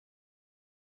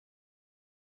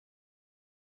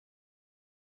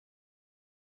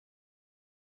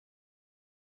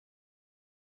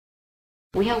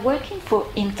We are working for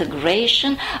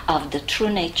integration of the true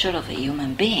nature of a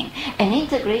human being. And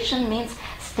integration means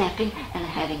stepping and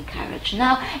having courage.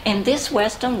 Now, in this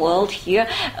Western world here,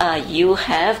 you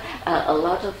have a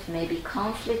lot of maybe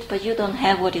conflict, but you don't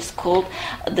have what is called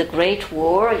the Great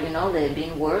War. You know, there have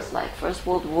been wars like First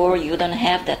World War. You don't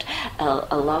have that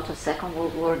a lot of Second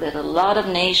World War, that a lot of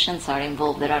nations are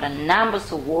involved. There are a number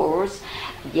of wars,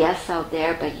 yes, out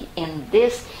there, but in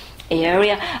this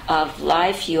area of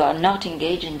life you are not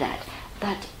engaged in that.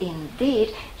 But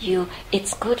indeed,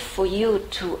 it's good for you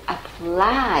to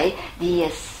apply the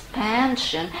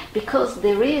expansion, because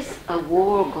there is a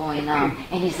war going on,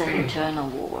 and it's an internal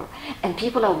war. And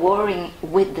people are warring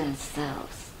with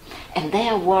themselves. And they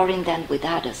are warring then with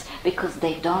others, because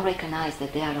they don't recognize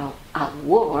that they are at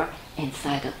war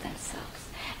inside of themselves.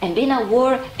 And being at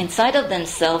war inside of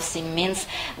themselves, it means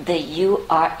that you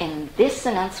are in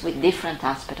dissonance with different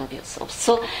aspects of yourself.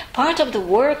 So part of the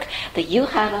work that you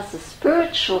have as a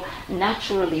spiritual,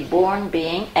 naturally born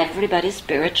being, everybody is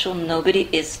spiritual, nobody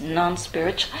is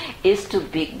non-spiritual, is to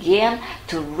begin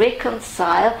to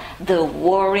reconcile the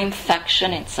warring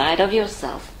faction inside of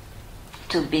yourself.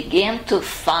 To begin to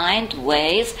find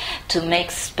ways to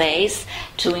make space,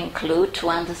 to include, to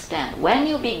understand. When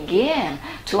you begin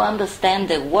to understand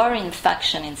the warring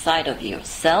faction inside of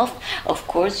yourself, of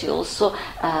course you also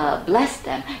bless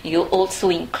them. You also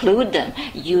include them.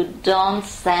 You don't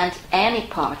send any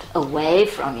part away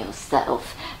from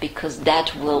yourself, because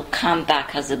that will come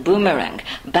back as a boomerang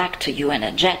back to you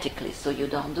energetically, so you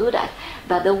don't do that.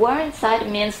 But the war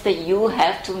inside means that you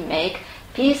have to make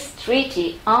peace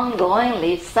treaty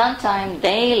ongoingly, sometimes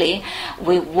daily,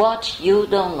 with what you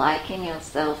don't like in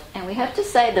yourself. And we have to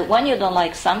say that when you don't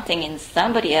like something in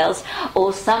somebody else,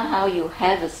 or somehow you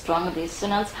have a strong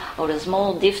dissonance or a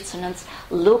small dissonance,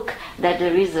 look that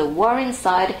there is a war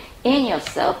inside in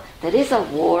yourself. There is a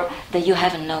war that you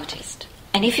haven't noticed.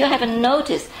 And if you haven't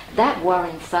noticed that war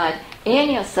inside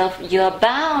in yourself, you are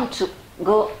bound to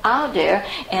go out there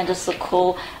in the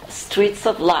so-called streets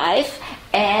of life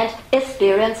and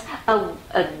experience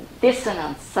a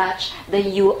dissonance such that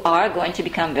you are going to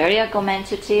become very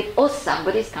argumentative, or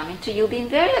somebody is coming to you being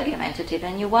very argumentative,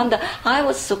 and you wonder, I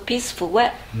was so peaceful.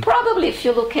 Well, probably if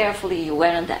you look carefully, you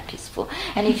weren't that peaceful.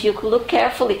 And if you look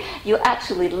carefully, you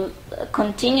actually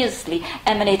continuously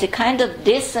emanate a kind of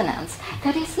dissonance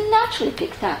that is naturally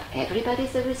picked up.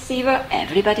 Everybody's a receiver,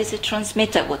 everybody's a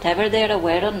transmitter, whatever they're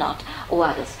aware or not, or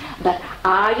others. But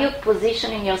are you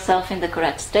positioning yourself in the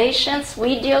correct stations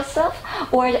with yourself,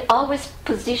 or are you always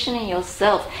positioning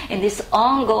yourself in this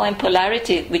ongoing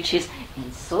polarity which is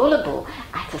insoluble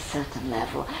at a certain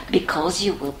level, because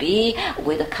you will be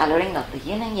with the coloring of the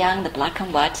yin and yang, the black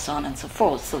and white, so on and so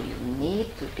forth. So you need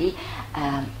to be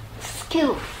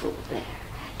skillful there,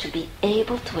 to be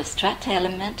able to extract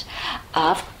element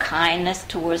of kindness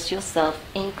towards yourself,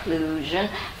 inclusion,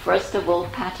 first of all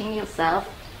patting yourself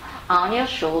on your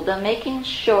shoulder, making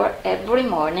sure every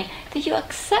morning that you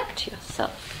accept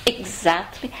yourself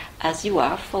exactly as you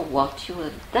are for what you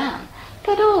have done,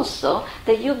 but also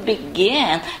that you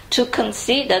begin to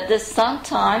consider that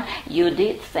sometimes you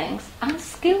did things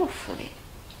unskillfully,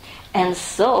 and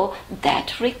so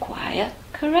that requires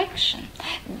correction,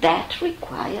 that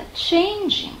requires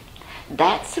changing,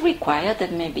 that's required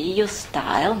that maybe your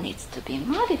style needs to be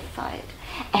modified,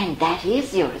 and that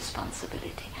is your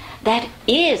responsibility. That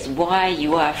is why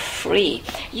you are free.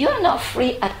 You are not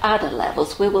free at other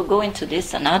levels. We will go into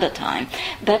this another time.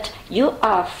 But you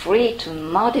are free to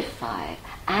modify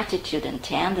attitude and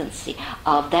tendency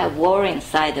of that war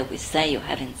inside that we say you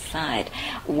have inside,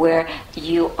 where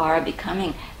you are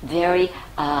becoming very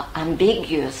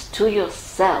ambiguous to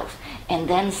yourself. And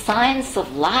then signs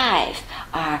of life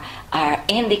are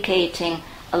indicating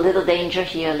a little danger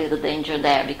here, a little danger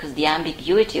there, because the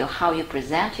ambiguity of how you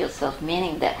present yourself,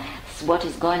 meaning that what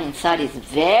is going inside is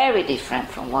very different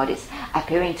from what is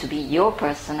appearing to be your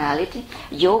personality.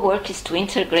 Your work is to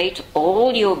integrate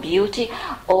all your beauty,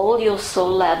 all your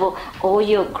soul level, all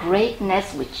your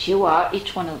greatness, which you are,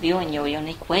 each one of you in your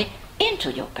unique way,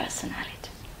 into your personality,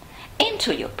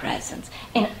 into your presence,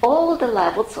 in all the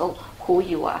levels of who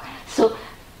you are. So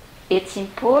it's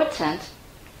important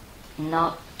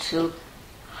not to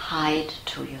hide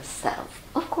to yourself.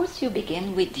 Of course, you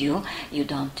begin with you. You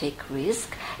don't take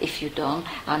risk if you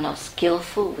are not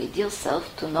skillful with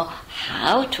yourself to know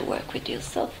how to work with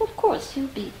yourself. Of course, you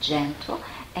be gentle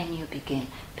and you begin.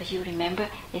 But you remember,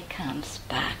 it comes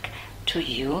back to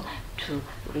you to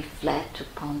reflect, to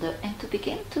ponder, and to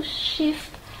begin to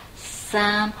shift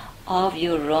some of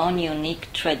your own unique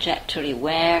trajectory,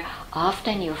 where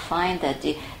often you find that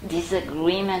the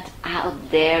disagreement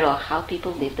out there, or how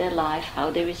people live their life,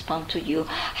 how they respond to you,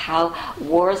 how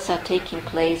wars are taking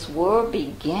place, war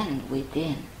begin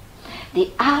within.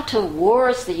 The outer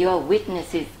wars that you are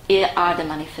witnessing are the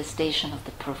manifestation of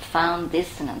the profound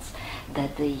dissonance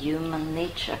that the human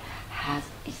nature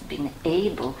is been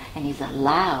able and is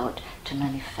allowed to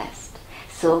manifest.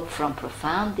 So from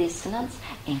profound dissonance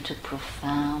into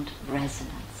profound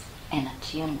resonance and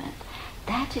attunement.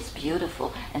 That is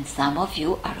beautiful, and some of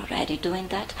you are already doing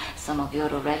that. Some of you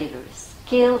are already very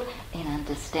skilled in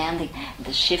understanding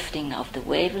the shifting of the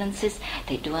wavelengths.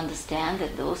 They do understand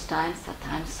that those times are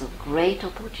times of great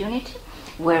opportunity,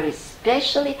 where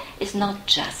especially it's not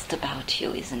just about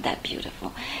you. Isn't that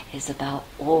beautiful? It's about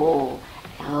all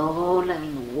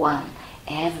in one,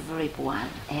 everyone,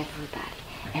 everybody.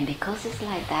 And because it's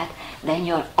like that, then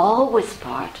you're always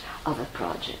part of a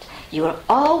project. You're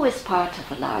always part of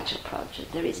a larger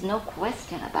project. There is no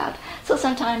question about it. So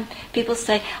sometimes people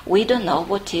say, we don't know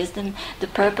what is the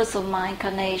purpose of my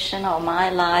incarnation or my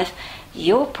life.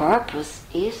 Your purpose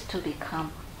is to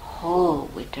become whole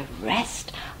with the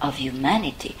rest of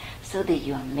humanity, so that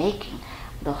you are making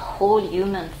the whole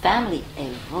human family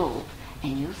evolve,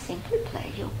 and you simply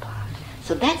play your part.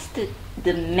 So that's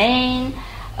the main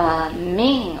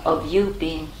meaning of you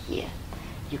being here.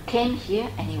 You came here,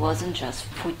 and it wasn't just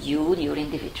for you, your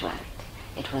individuality.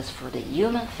 It was for the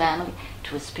human family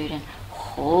to experience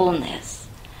wholeness,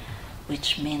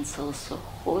 which means also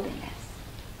holiness,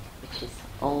 which is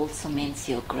also means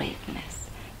your greatness,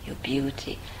 your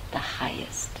beauty, the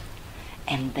highest.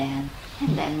 And then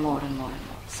more and more and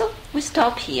more. So we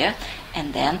stop here,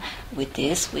 and then with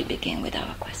this we begin with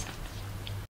our question.